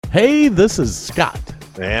Hey, this is Scott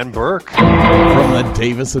And Burke from the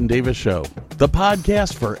Davis and Davis Show, the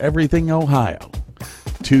podcast for everything Ohio.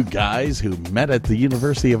 Two guys who met at the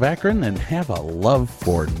University of Akron and have a love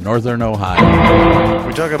for Northern Ohio.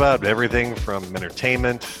 We talk about everything from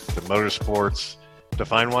entertainment to motorsports to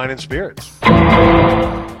fine wine and spirits.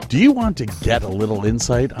 Do you want to get a little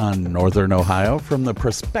insight on Northern Ohio from the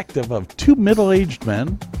perspective of two middle-aged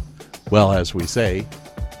men? Well, as we say,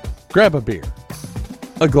 grab a beer,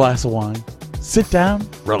 a glass of wine, sit down,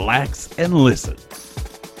 relax, and listen.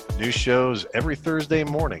 New shows every Thursday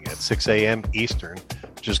morning at 6 a.m. Eastern.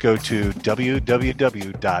 Just go to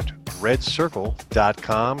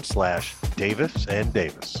www.redcircle.com/Davis and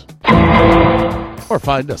Davis. Or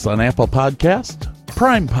find us on Apple Podcast,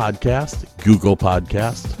 Prime Podcast, Google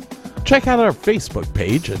Podcast. Check out our Facebook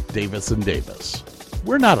page at Davis and Davis.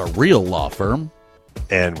 We're not a real law firm.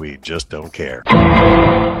 And we just don't care.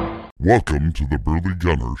 Welcome to the Burley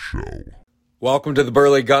Gunner Show. Welcome to the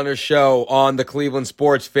Burley Gunner Show on the Cleveland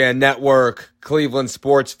Sports Fan Network,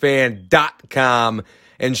 clevelandsportsfan.com,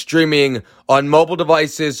 and streaming on mobile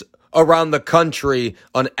devices around the country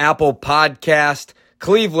on Apple Podcast,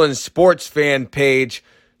 Cleveland Sports Fan page.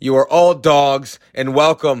 You are all dogs, and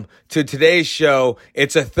welcome to today's show.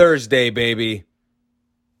 It's a Thursday, baby.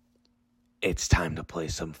 It's time to play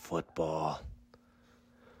some football.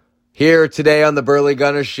 Here today on the Burley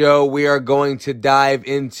Gunner Show, we are going to dive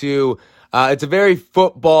into, it's a very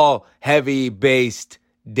football-heavy based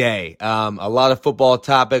day. A lot of football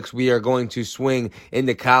topics. We are going to swing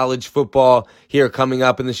into college football here coming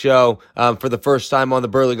up in the show for the first time on the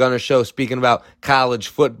Burley Gunner Show, speaking about college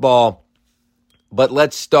football. But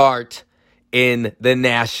let's start in the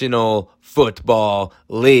National Football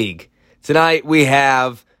League. Tonight we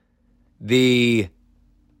have the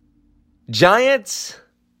Giants.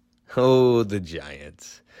 Oh, the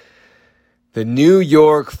Giants. The New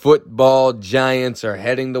York Football Giants are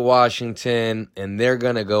heading to Washington, and they're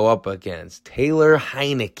going to go up against Taylor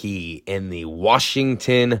Heinicke and the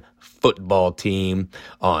Washington Football Team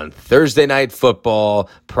on Thursday Night Football,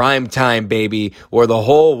 prime time, baby, where the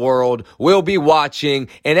whole world will be watching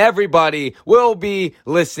and everybody will be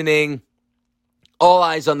listening. All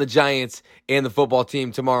eyes on the Giants and the football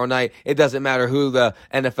team tomorrow night. It doesn't matter who the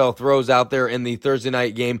NFL throws out there in the Thursday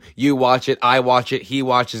night game. You watch it, I watch it, he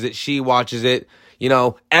watches it, she watches it. You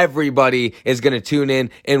know, everybody is going to tune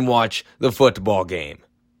in and watch the football game.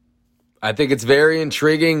 I think it's very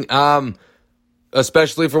intriguing,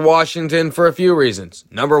 especially for Washington for a few reasons.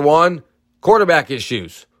 Number one, quarterback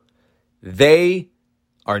issues. They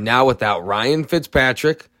are now without Ryan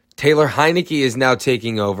Fitzpatrick. Taylor Heinicke is now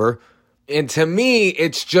taking over. And to me,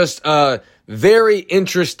 it's just a very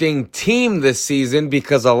interesting team this season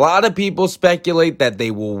because a lot of people speculate that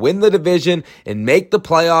they will win the division and make the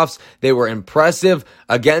playoffs. They were impressive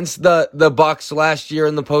against the Bucks last year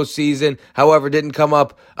in the postseason. However, didn't come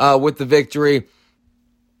up with the victory.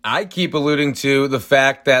 I keep alluding to the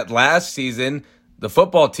fact that last season, the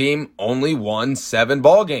football team only won 7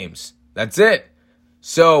 ball games. That's it.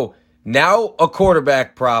 So now a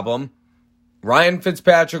quarterback problem. Ryan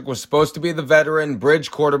Fitzpatrick was supposed to be the veteran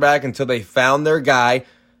bridge quarterback until they found their guy.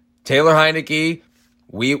 Taylor Heinicke,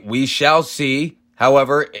 we shall see.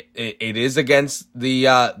 However, it is against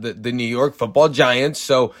the New York Football Giants,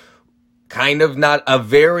 so kind of not a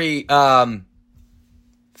very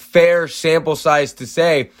fair sample size to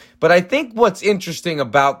say. But I think what's interesting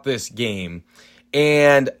about this game,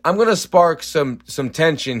 and I'm going to spark some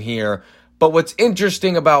tension here, but what's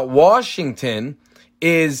interesting about Washington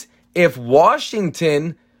is if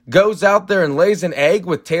Washington goes out there and lays an egg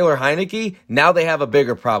with Taylor Heinicke, now they have a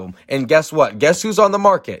bigger problem. And guess what? Guess who's on the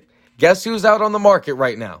market? Guess who's out on the market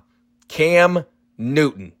right now? Cam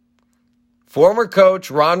Newton. Former coach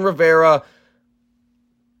Ron Rivera.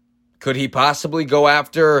 Could he possibly go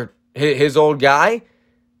after his old guy?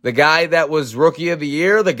 The guy that was Rookie of the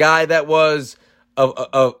Year? The guy that was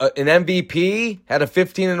an MVP, had a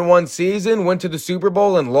 15-1 season, went to the Super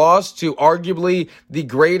Bowl and lost to arguably the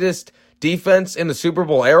greatest defense in the Super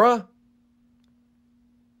Bowl era?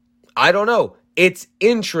 I don't know. It's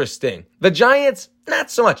interesting. The Giants,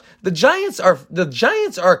 not so much. The Giants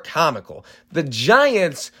are comical. The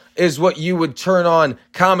Giants is what you would turn on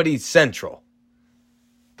Comedy Central.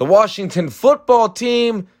 The Washington Football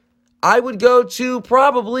Team, I would go to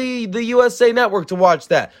probably the USA Network to watch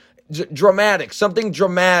that. Dramatic, something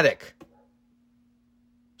dramatic.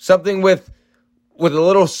 Something with a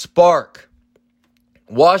little spark.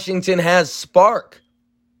 Washington has spark.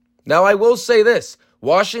 Now, I will say this.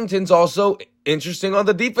 Washington's also interesting on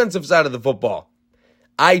the defensive side of the football.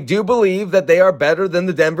 I do believe that they are better than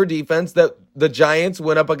the Denver defense that the Giants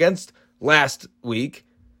went up against last week.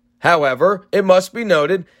 However, it must be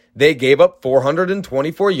noted, they gave up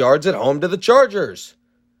 424 yards at home to the Chargers.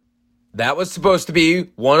 That was supposed to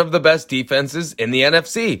be one of the best defenses in the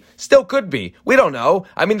NFC. Still could be. We don't know.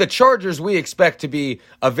 I mean, the Chargers we expect to be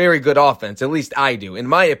a very good offense. At least I do. In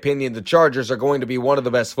my opinion, the Chargers are going to be one of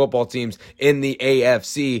the best football teams in the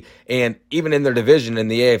AFC and even in their division in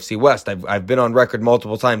the AFC West. I've been on record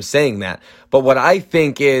multiple times saying that. But what I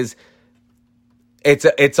think is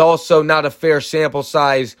it's also not a fair sample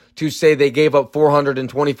size to say they gave up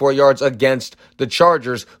 424 yards against the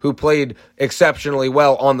Chargers, who played exceptionally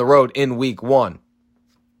well on the road in week 1.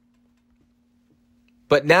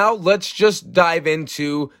 But now let's just dive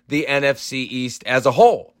into the NFC East as a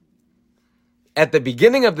whole. At the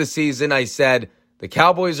beginning of the season, I said the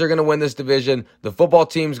Cowboys are going to win this division, the football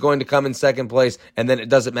team's going to come in second place, and then it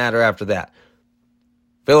doesn't matter after that.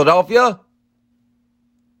 Philadelphia?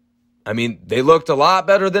 I mean, they looked a lot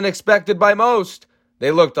better than expected by most. I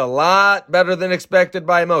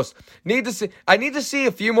need to see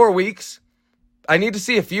a few more weeks.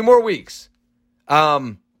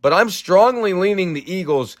 But I'm strongly leaning the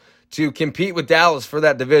Eagles to compete with Dallas for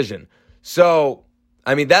that division. So,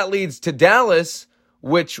 I mean, that leads to Dallas,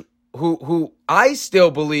 who I still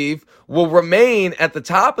believe will remain at the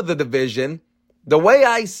top of the division. The way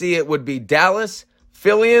I see it would be Dallas,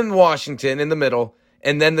 Philly, and Washington in the middle,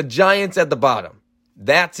 and then the Giants at the bottom.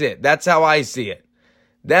 That's it. That's how I see it.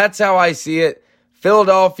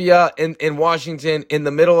 Philadelphia and Washington in the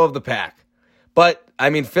middle of the pack. But, I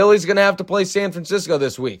mean, Philly's going to have to play San Francisco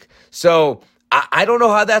this week. So, I don't know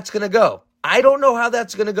how that's going to go.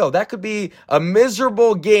 That could be a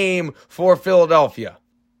miserable game for Philadelphia.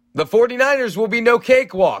 The 49ers will be no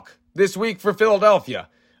cakewalk this week for Philadelphia.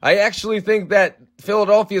 I actually think that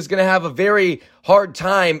Philadelphia is going to have a very hard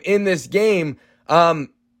time in this game,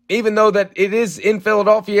 even though that it is in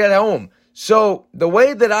Philadelphia at home. So the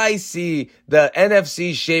way that I see the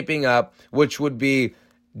NFC shaping up, which would be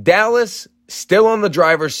Dallas still on the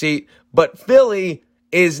driver's seat, but Philly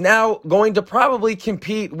is now going to probably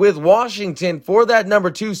compete with Washington for that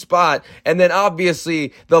number 2 spot. And then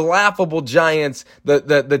obviously the laughable Giants,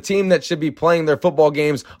 the team that should be playing their football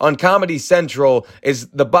games on Comedy Central, is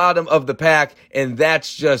the bottom of the pack. And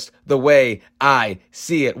that's just the way I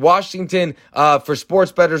see it. Washington, for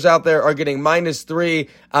sports bettors out there, are getting -3.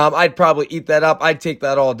 I'd probably eat that up. I'd take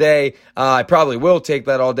that all day. I probably will take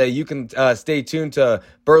that all day. You can stay tuned to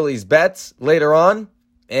Burley's Bets later on.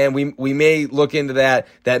 And we may look into that.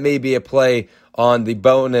 That may be a play on the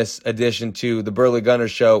bonus addition to the Burley Gunner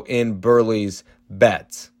Show in Burley's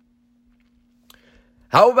Bets.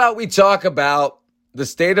 How about we talk about the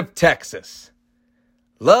state of Texas?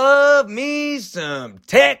 Love me some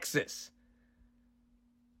Texas.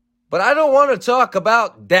 But I don't want to talk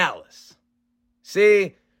about Dallas.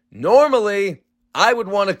 See, normally I would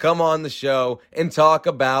want to come on the show and talk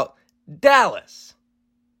about Dallas.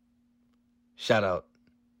 Shout out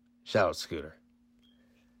Scooter.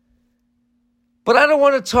 But I don't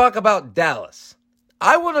want to talk about Dallas.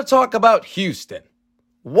 I want to talk about Houston.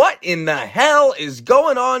 What in the hell is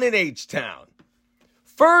going on in H-Town?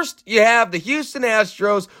 First, you have the Houston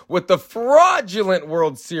Astros with the fraudulent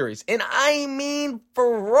World Series. And I mean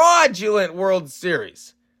fraudulent World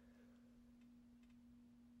Series.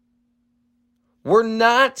 We're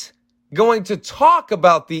not going to talk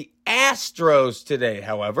about the Astros today,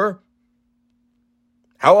 however.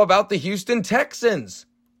 How about the Houston Texans?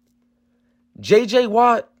 J.J.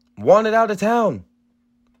 Watt wanted out of town.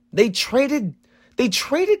 They traded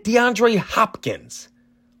DeAndre Hopkins.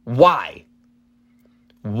 Why?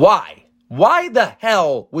 Why the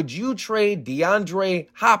hell would you trade DeAndre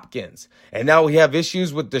Hopkins? And now we have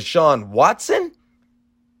issues with Deshaun Watson?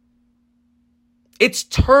 It's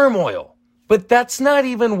turmoil. But that's not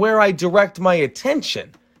even where I direct my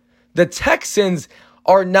attention. The Texans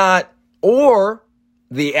are not, or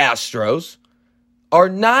the Astros are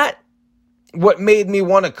not what made me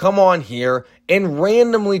want to come on here and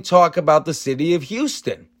randomly talk about the city of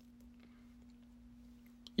Houston.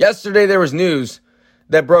 Yesterday there was news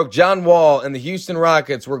that broke John Wall and the Houston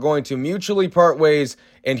Rockets were going to mutually part ways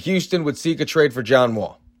and Houston would seek a trade for John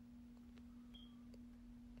Wall.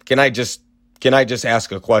 Can I just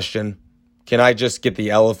ask a question? Can I just get the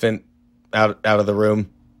elephant out of the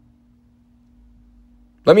room?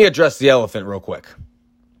 Let me address the elephant real quick.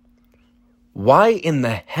 Why in the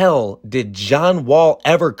hell did John Wall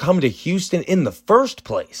ever come to Houston in the first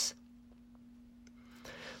place?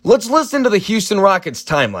 Let's listen to the Houston Rockets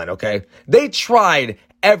timeline, okay? They tried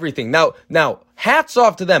everything. Now, hats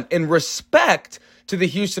off to them. In respect to the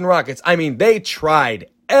Houston Rockets, I mean, they tried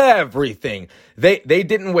everything. They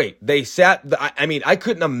didn't wait. They sat. I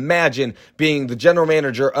couldn't imagine being the general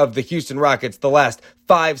manager of the Houston Rockets the last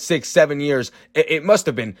 5, 6, 7 years. It must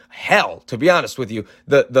have been hell, to be honest with you.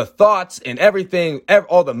 The thoughts and everything,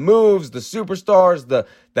 all the moves, the superstars,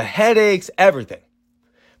 the headaches, everything.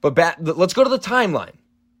 But let's go to the timeline.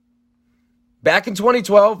 Back in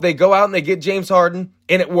 2012, they go out and they get James Harden,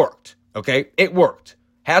 and it worked. Okay, it worked.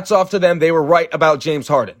 Hats off to them. They were right about James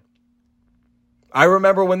Harden. I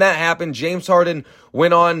remember when that happened, James Harden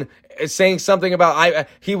went on saying something about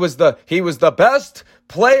he was the best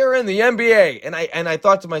player in the NBA. And I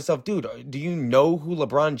thought to myself, dude, do you know who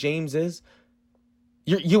LeBron James is?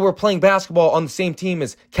 You were playing basketball on the same team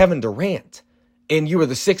as Kevin Durant, and you were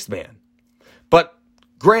the sixth man. But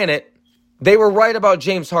granted, they were right about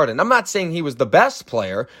James Harden. I'm not saying he was the best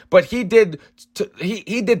player, but he did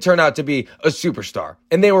turn out to be a superstar,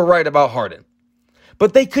 and they were right about Harden.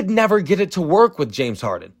 But they could never get it to work with James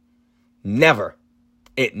Harden. Never.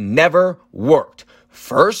 It never worked.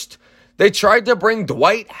 First, they tried to bring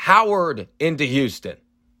Dwight Howard into Houston.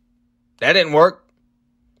 That didn't work.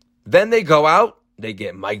 Then they go out, they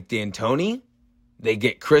get Mike D'Antoni, they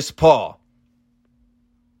get Chris Paul.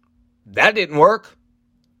 That didn't work.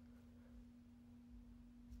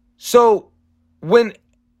 So when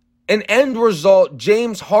an end result,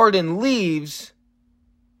 James Harden leaves,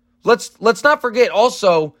 let's not forget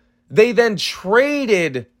also, they then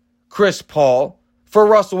traded Chris Paul for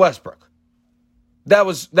Russell Westbrook. That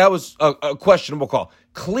was a questionable call.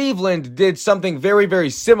 Cleveland did something very,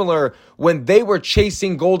 very similar when they were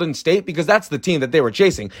chasing Golden State, because that's the team that they were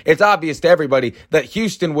chasing. It's obvious to everybody that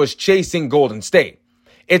Houston was chasing Golden State.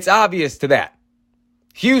 It's obvious to that.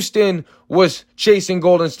 Houston was chasing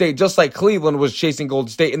Golden State just like Cleveland was chasing Golden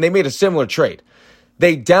State, and they made a similar trade.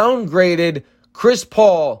 They downgraded Chris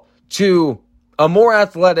Paul to a more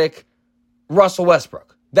athletic Russell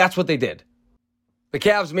Westbrook. That's what they did. The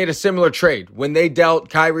Cavs made a similar trade when they dealt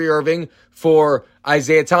Kyrie Irving for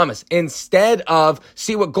Isaiah Thomas. Instead of,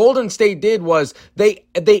 what Golden State did was they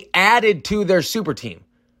added to their super team.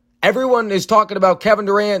 Everyone is talking about Kevin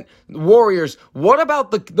Durant, Warriors. What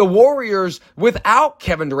about the Warriors without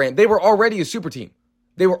Kevin Durant? They were already a super team.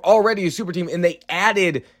 And they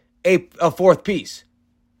added a fourth piece,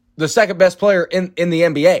 the second best player in the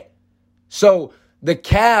NBA. So the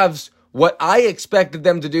Cavs, what I expected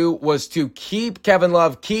them to do was to keep Kevin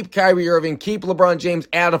Love, keep Kyrie Irving, keep LeBron James,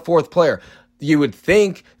 add a fourth player. You would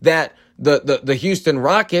think that the Houston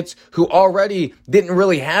Rockets, who already didn't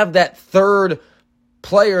really have that third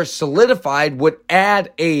player solidified, would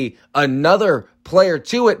add another player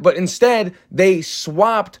to it, but instead they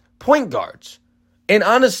swapped point guards. And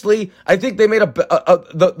honestly, I think they made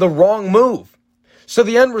the wrong move. So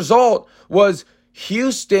the end result was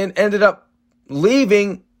Houston ended up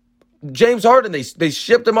leaving James Harden. They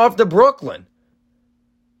shipped him off to Brooklyn.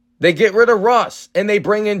 They get rid of Russ, and they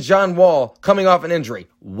bring in John Wall coming off an injury.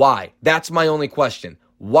 Why? That's my only question.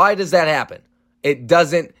 Why does that happen? It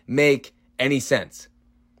doesn't make any sense.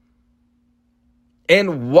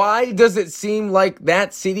 And why does it seem like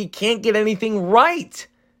that city can't get anything right?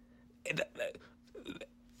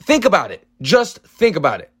 Think about it. Just think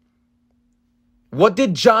about it. What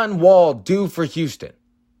did John Wall do for Houston?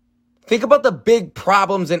 Think about the big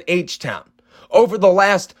problems in H-Town over the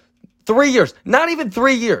last 3 years. Not even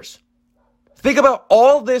 3 years. Think about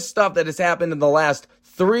all this stuff that has happened in the last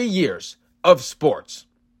 3 years of sports.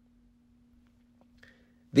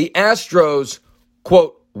 The Astros,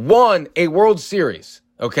 quote, won a World Series,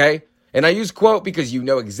 okay? And I use quote because you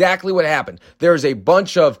know exactly what happened. There's a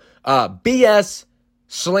bunch of BS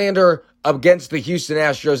slander against the Houston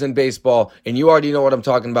Astros in baseball, and you already know what I'm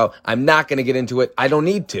talking about. I'm not going to get into it. I don't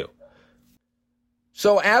need to.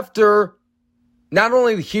 So after not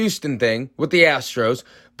only the Houston thing with the Astros,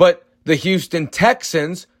 but the Houston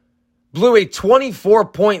Texans blew a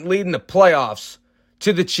 24-point lead in the playoffs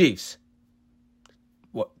to the Chiefs.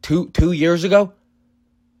 What, two years ago?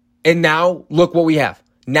 And now look what we have.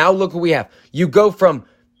 You go from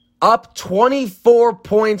up 24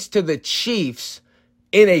 points to the Chiefs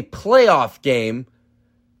in a playoff game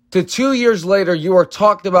to 2 years later, you are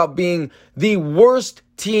talked about being the worst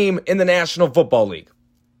team in the National Football League.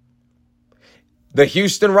 The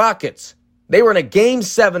Houston Rockets, they were in a Game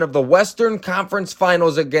 7 of the Western Conference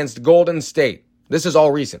Finals against Golden State. This is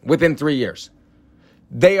all recent, within 3 years.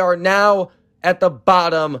 They are now at the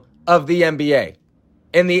bottom of the NBA.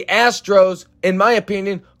 And the Astros, in my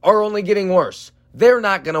opinion, are only getting worse. They're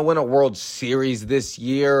not going to win a World Series this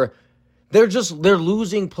year. They're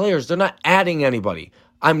losing players. They're not adding anybody.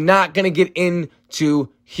 I'm not going to get into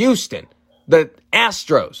Houston, the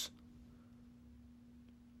Astros.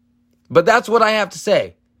 But that's what I have to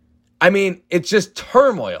say. I mean, it's just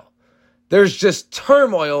turmoil. There's just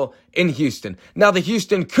turmoil in Houston. Now, the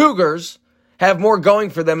Houston Cougars have more going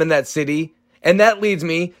for them in that city, and that leads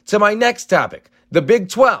me to my next topic, the Big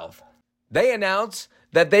 12. They announce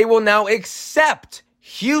that they will now accept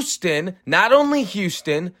Houston, not only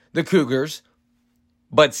Houston, the Cougars,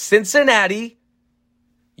 but Cincinnati,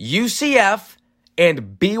 UCF,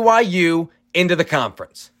 and BYU into the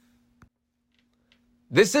conference.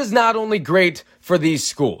 This is not only great for these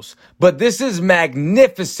schools, but this is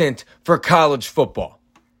magnificent for college football.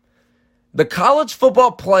 The college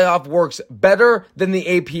football playoff works better than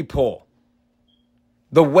the AP poll.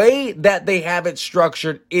 The way that they have it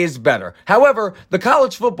structured is better. However, the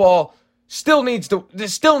college football still needs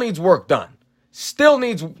work done. Still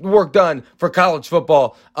needs work done for college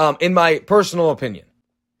football, in my personal opinion.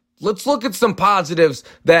 Let's look at some positives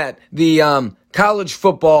that the college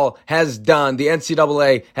football has done, the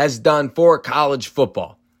NCAA has done for college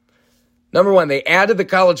football. Number one, they added the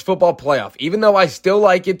college football playoff. Even though I still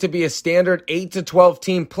like it to be a standard 8 to 12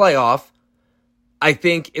 team playoff, I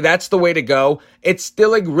think that's the way to go. It's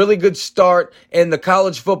still a really good start, and the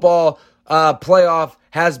college football playoff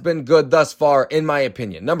has been good thus far, in my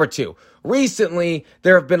opinion. Number two, recently,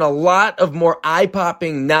 there have been a lot of more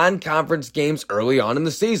eye-popping non-conference games early on in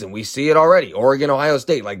the season. We see it already. Oregon, Ohio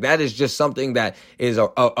State. Like, that is just something that is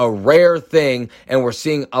a rare thing, and we're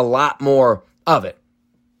seeing a lot more of it.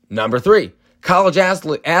 Number three, college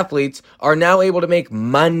athletes are now able to make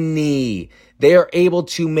money. They are able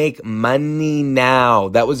to make money now.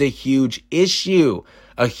 That was a huge issue,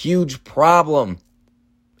 a huge problem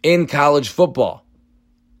in college football.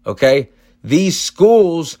 Okay? These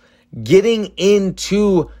schools getting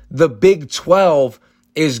into the Big 12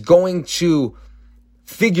 is going to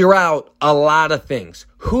figure out a lot of things.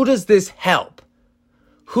 Who does this help?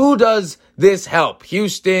 Who does this help?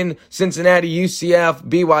 Houston, Cincinnati, UCF,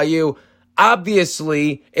 BYU.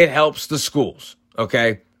 Obviously, it helps the schools,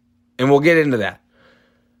 okay? And we'll get into that.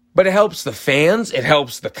 But it helps the fans, it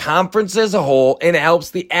helps the conference as a whole, and it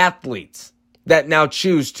helps the athletes that now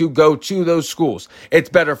choose to go to those schools. It's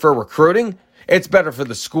better for recruiting. It's better for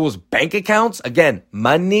the school's bank accounts. Again,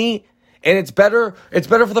 money. And it's better for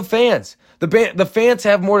the fans. The fans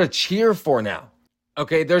have more to cheer for now.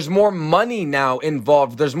 Okay, there's more money now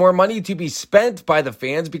involved. There's more money to be spent by the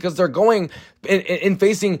fans because they're going in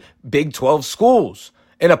facing Big 12 schools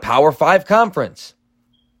in a Power 5 conference.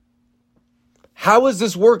 How is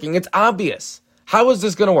this working? It's obvious. How is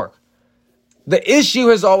this going to work? The issue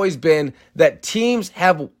has always been that teams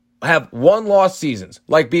have one-loss seasons,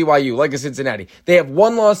 like BYU, like a Cincinnati. They have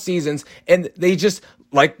one-loss seasons, and they just,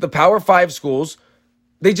 like the Power 5 schools,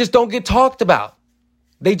 they just don't get talked about.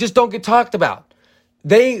 They just don't get talked about.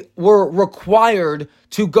 They were required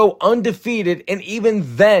to go undefeated, and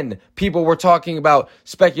even then, people were talking about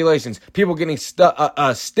speculations, people getting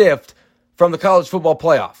stiffed from the college football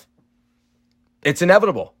playoff. It's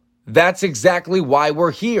inevitable. That's exactly why we're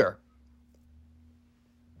here.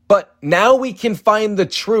 But now we can find the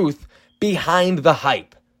truth behind the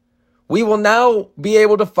hype. We will now be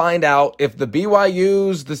able to find out if the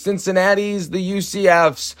BYUs, the Cincinnatis, the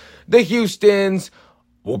UCFs, the Houstons,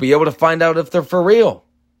 we'll be able to find out if they're for real.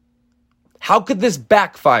 How could this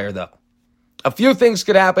backfire, though? A few things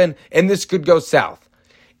could happen, and this could go south.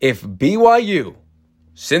 If BYU,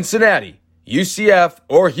 Cincinnati, UCF,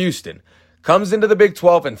 or Houston comes into the Big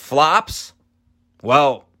 12 and flops,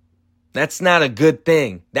 well, that's not a good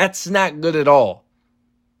thing. That's not good at all.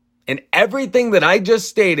 And everything that I just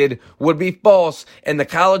stated would be false, and the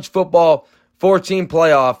college football 14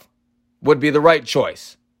 playoff would be the right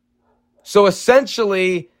choice. So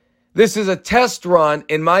essentially, this is a test run,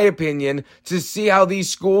 in my opinion, to see how these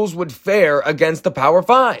schools would fare against the Power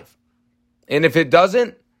 5. And if it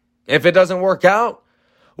doesn't work out,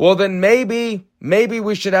 well, then maybe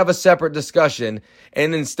we should have a separate discussion.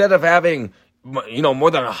 And instead of having,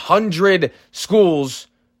 more than 100 schools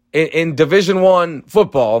in Division I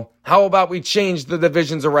football, how about we change the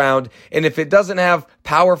divisions around? And if it doesn't have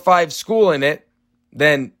Power 5 school in it,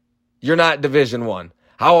 then you're not Division I.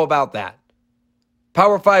 How about that?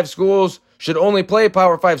 Power 5 schools should only play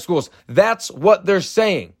Power 5 schools. That's what they're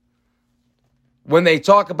saying. When they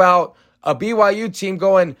talk about a BYU team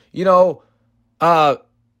going, 9-1, 10-1,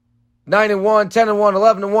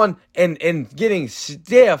 11-1, and getting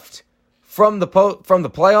stiffed from the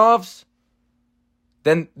playoffs,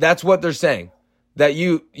 then that's what they're saying. That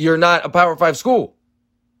you're not a Power 5 school.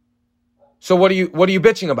 So what are you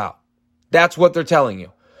bitching about? That's what they're telling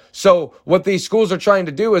you. So what these schools are trying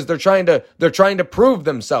to do is they're trying to prove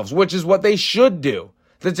themselves, which is what they should do.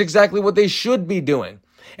 That's exactly what they should be doing.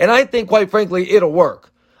 And I think, quite frankly, it'll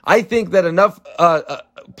work. I think that enough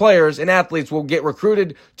players and athletes will get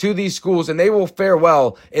recruited to these schools, and they will fare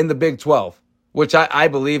well in the Big 12, which I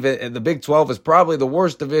believe the Big 12 is probably the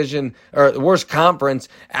worst division or the worst conference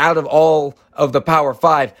out of all of the Power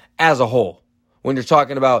 5 as a whole. When you're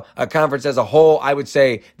talking about a conference as a whole, I would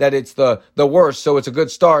say that it's the worst, so it's a good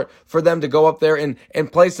start for them to go up there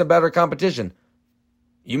and play some better competition.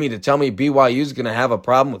 You mean to tell me BYU is going to have a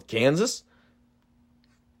problem with Kansas?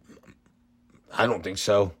 I don't think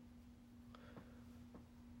so.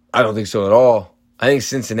 I don't think so at all. I think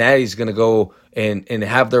Cincinnati's going to go and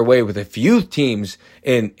have their way with a few teams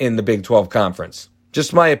in the Big 12 conference.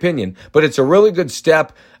 Just my opinion. But it's a really good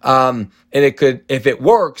step, and it could, if it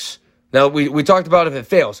works, now we talked about if it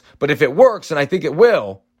fails, but if it works, and I think it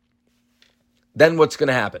will, then what's going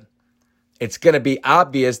to happen? It's going to be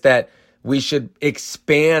obvious that we should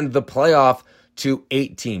expand the playoff to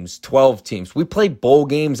 8 teams, 12 teams. We play bowl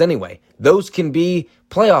games anyway. Those can be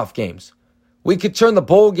playoff games. We could turn the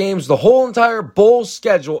bowl games, the whole entire bowl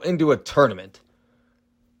schedule, into a tournament.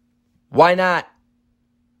 Why not?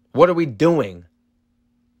 What are we doing?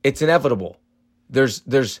 It's inevitable. There's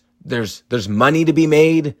money to be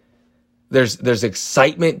made. There's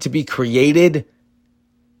excitement to be created.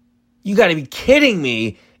 You got to be kidding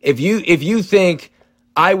me if you think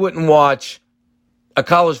I wouldn't watch a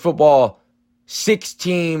college football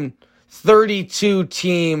 6-team,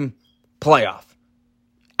 32-team playoff.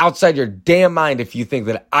 Outside your damn mind if you think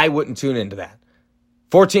that I wouldn't tune into that.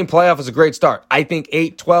 14 playoff is a great start. I think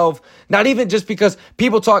 8, 12, not even just because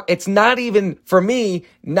people talk, it's not even, for me,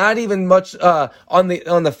 not even much on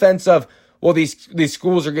the fence of, well, these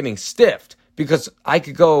schools are getting stiffed. Because I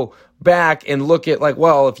could go back and look at, like,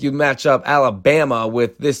 well, if you match up Alabama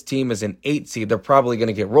with this team as an 8 seed, they're probably going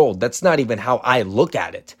to get rolled. That's not even how I look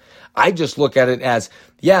at it. I just look at it as,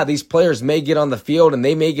 yeah, these players may get on the field and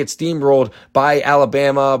they may get steamrolled by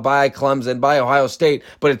Alabama, by Clemson, by Ohio State,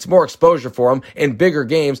 but it's more exposure for them in bigger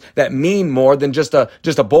games that mean more than just a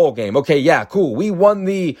bowl game. Okay, yeah, cool. We won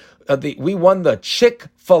the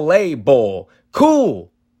Chick-fil-A Bowl.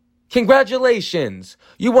 Cool. Congratulations.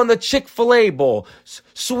 You won the Chick-fil-A Bowl.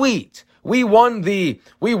 Sweet. We won the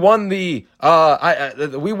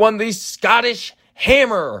Scottish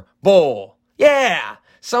Hammer Bowl. Yeah.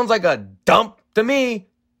 Sounds like a dump to me.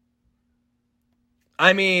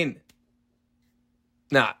 I mean,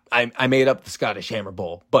 I made up the Scottish Hammer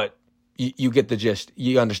Bowl, but you get the gist.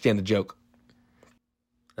 You understand the joke.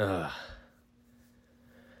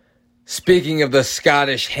 Speaking of the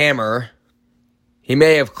Scottish Hammer, he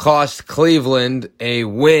may have cost Cleveland a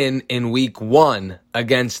win in week 1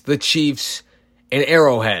 against the Chiefs in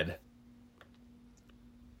Arrowhead.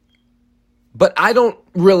 But I don't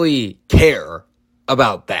really care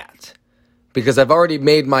about that because I've already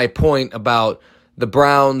made my point about the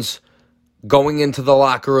Browns going into the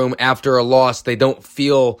locker room after a loss. They don't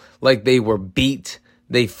feel like they were beat.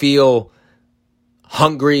 They feel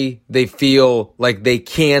hungry. They feel like they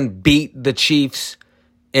can beat the Chiefs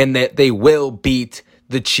and that they will beat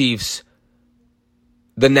the Chiefs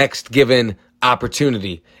the next given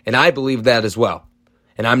opportunity. And I believe that as well.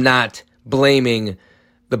 And I'm not blaming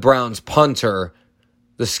the Browns punter,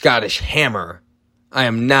 the Scottish Hammer. I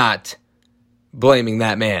am not blaming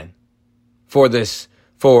that man for this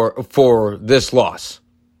loss.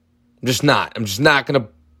 I'm just not. I'm just not going to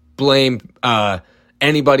blame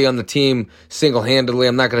anybody on the team single-handedly.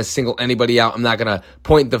 I'm not going to single anybody out. I'm not going to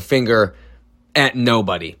point the finger at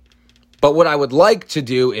nobody. But what I would like to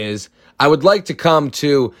do is I would like to come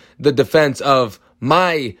to the defense of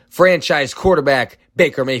my franchise quarterback,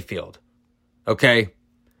 Baker Mayfield, okay,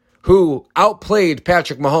 who outplayed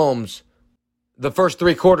Patrick Mahomes the first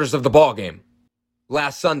 3 quarters of the ball game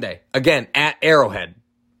last Sunday, again, at Arrowhead.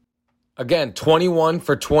 Again, 21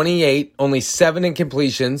 for 28, only 7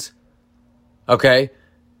 incompletions, okay,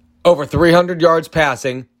 over 300 yards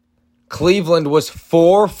passing. Cleveland was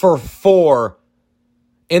 4 for 4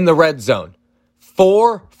 in the red zone.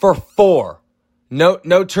 4 for 4.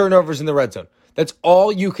 No turnovers in the red zone. That's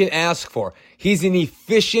all you can ask for. He's an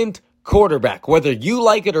efficient quarterback. Whether you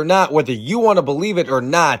like it or not, whether you want to believe it or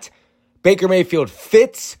not, Baker Mayfield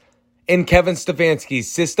fits in Kevin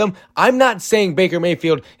Stefanski's system. I'm not saying Baker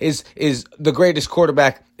Mayfield is the greatest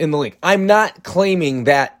quarterback in the league. I'm not claiming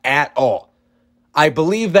that at all. I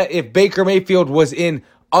believe that if Baker Mayfield was in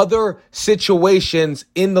other situations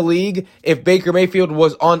in the league, if Baker Mayfield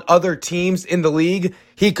was on other teams in the league,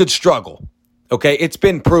 he could struggle. Okay, it's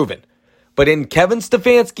been proven. But in Kevin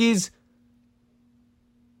Stefanski's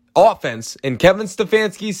offense, in Kevin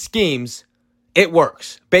Stefanski's schemes, it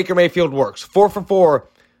works. Baker Mayfield works. 4 for 4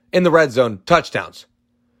 in the red zone, touchdowns.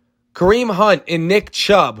 Kareem Hunt and Nick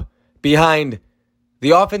Chubb behind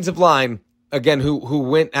the offensive line again, who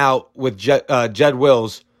went out with Jed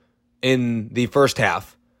Wills in the first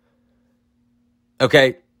half.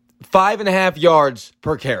 Okay, 5.5 yards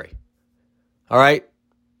per carry. All right?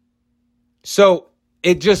 So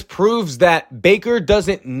it just proves that Baker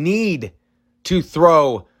doesn't need to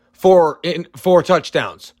throw for 4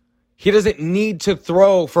 touchdowns. He doesn't need to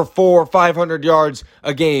throw for 400 or 500 yards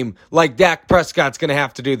a game like Dak Prescott's going to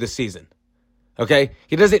have to do this season. Okay?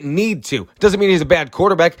 He doesn't need to. Doesn't mean he's a bad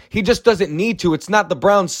quarterback. He just doesn't need to. It's not the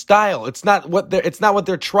Browns' style. It's not what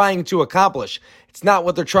they're trying to accomplish. It's not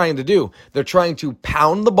what they're trying to do. They're trying to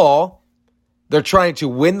pound the ball. They're trying to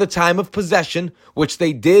win the time of possession, which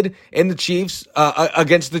they did in the Chiefs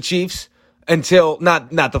against the Chiefs until not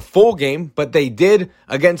the full game, but they did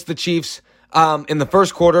against the Chiefs in the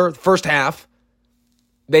first quarter, first half.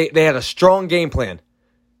 They had a strong game plan.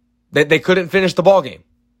 They couldn't finish the ball game.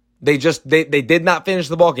 They did not finish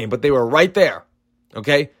the ball game, but they were right there.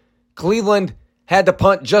 Okay? Cleveland had to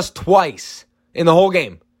punt just twice in the whole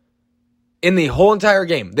game. In the whole entire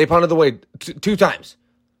game, they punted away 2 times.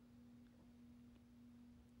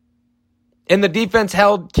 And the defense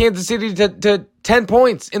held Kansas City to 10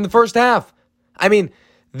 points in the first half. I mean,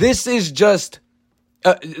 this is just,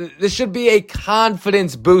 this should be a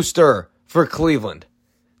confidence booster for Cleveland.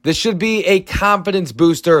 This should be a confidence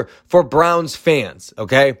booster for Browns fans,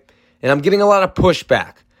 okay? And I'm getting a lot of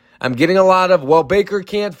pushback. I'm getting a lot of, well, Baker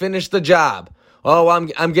can't finish the job. Oh,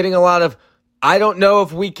 I'm getting a lot of, I don't know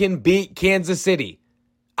if we can beat Kansas City.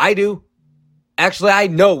 I do. Actually, I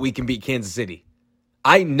know we can beat Kansas City.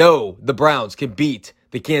 I know the Browns can beat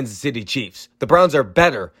the Kansas City Chiefs. The Browns are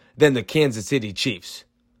better than the Kansas City Chiefs.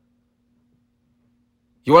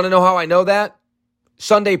 You want to know how I know that?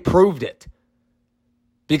 Sunday proved it.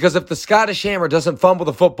 Because if the Scottish Hammer doesn't fumble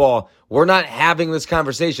the football, we're not having this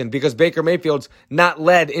conversation because Baker Mayfield's not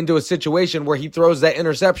led into a situation where he throws that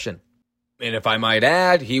interception. And if I might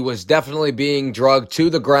add, he was definitely being drugged to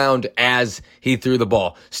the ground as he threw the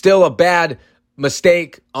ball. Still a bad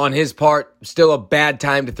mistake on his part. Still a bad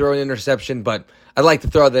time to throw an interception, but I'd like to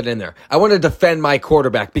throw that in there. I want to defend my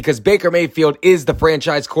quarterback because Baker Mayfield is the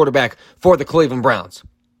franchise quarterback for the Cleveland Browns.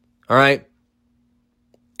 All right?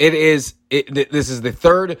 This is the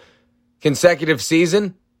 3rd consecutive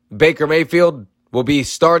season Baker Mayfield will be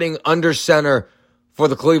starting under center for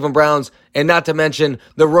the Cleveland Browns, and not to mention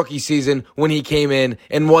the rookie season when he came in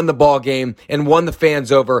and won the ball game and won the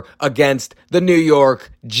fans over against the New York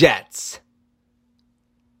Jets.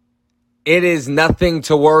 It is nothing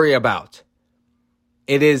to worry about.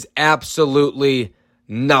 It is absolutely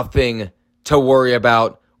nothing to worry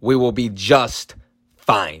about. We will be just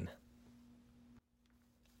fine.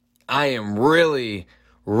 I am really,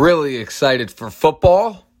 really excited for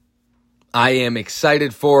football. I am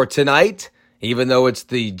excited for tonight, even though it's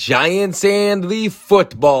the Giants and the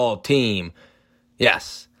football team.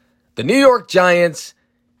 Yes, the New York Giants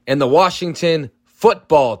and the Washington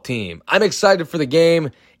football team. I'm excited for the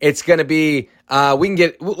game. It's going to be,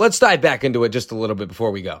 let's dive back into it just a little bit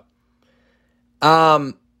before we go.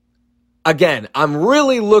 Again, I'm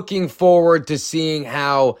really looking forward to seeing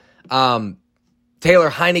how Taylor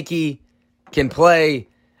Heineke can play.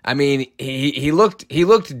 I mean, he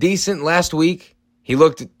looked decent last week. He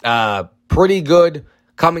looked pretty good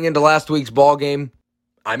coming into last week's ball game.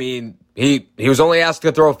 I mean, he was only asked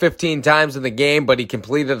to throw 15 times in the game, but he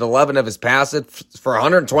completed 11 of his passes for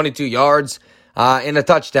 122 yards and a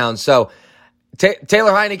touchdown. So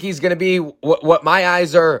Taylor Heineke is going to be what my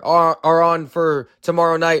eyes are on for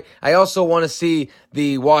tomorrow night. I also want to see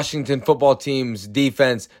the Washington football team's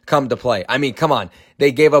defense come to play. I mean, come on.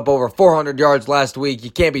 They gave up over 400 yards last week. You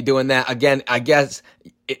can't be doing that again. I guess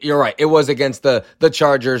you're right. It was against the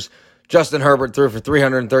Chargers. Justin Herbert threw for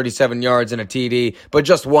 337 yards and a TD, but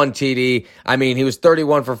just one TD. I mean, he was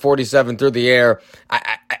 31 for 47 through the air.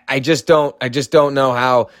 I just don't know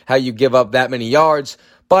how you give up that many yards.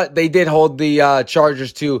 But they did hold the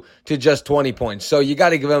Chargers to just 20 points. So you got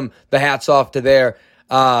to give them the hats off to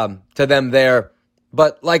them there.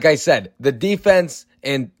 But like I said, the defense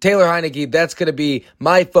and Taylor Heineke, that's going to be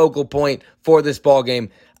my focal point for this ball game.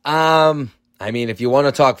 I mean, if you want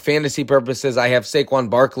to talk fantasy purposes, I have Saquon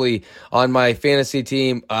Barkley on my fantasy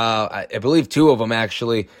team. I believe 2 of them,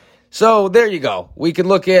 actually. So there you go. We can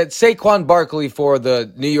look at Saquon Barkley for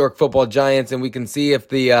the New York Football Giants, and we can see if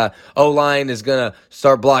the O-line is going to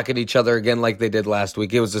start blocking each other again like they did last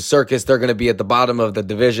week. It was a circus. They're going to be at the bottom of the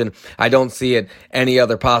division. I don't see it any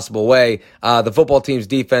other possible way. The football team's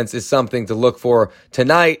defense is something to look for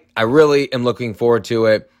tonight. I really am looking forward to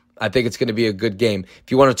it. I think it's going to be a good game.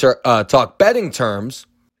 If you want to talk betting terms,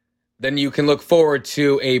 then you can look forward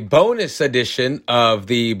to a bonus edition of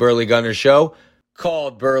the Burley Gunner Show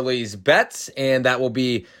called Burley's Bets, and that will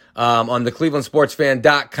be on the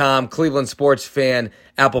clevelandsportsfan.com, Cleveland Sports Fan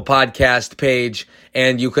Apple Podcast page.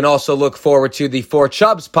 And you can also look forward to the Four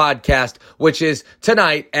Chubs podcast, which is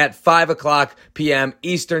tonight at 5 o'clock p.m.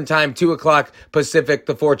 Eastern Time, 2 o'clock Pacific.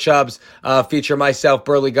 The Four Chubs feature myself,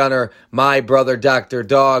 Burley Gunner, my brother, Dr.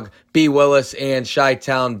 Dog, B. Willis, and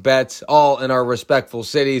Chi-Town Bets, all in our respectful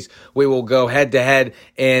cities. We will go head-to-head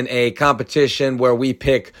in a competition where we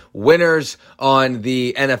pick winners on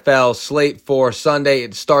the NFL slate for Sunday.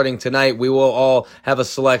 It's starting tonight. We will all have a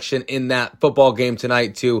selection in that football game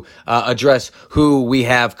tonight to address who we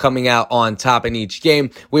have coming out on top in each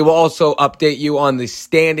game. We will also update you on the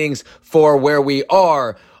standings for where we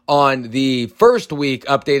are on the first week,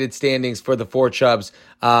 updated standings for the Four Chubs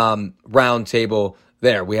roundtable.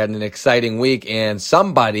 There, we had an exciting week, and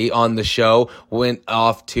somebody on the show went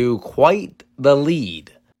off to quite the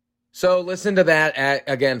lead. So listen to that at,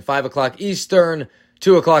 again, 5 o'clock Eastern,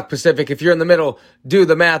 2 o'clock Pacific. If you're in the middle, do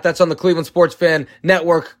the math. That's on the Cleveland Sports Fan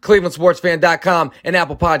Network, clevelandsportsfan.com, and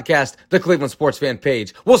Apple Podcast, the Cleveland Sports Fan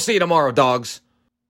page. We'll see you tomorrow, dogs.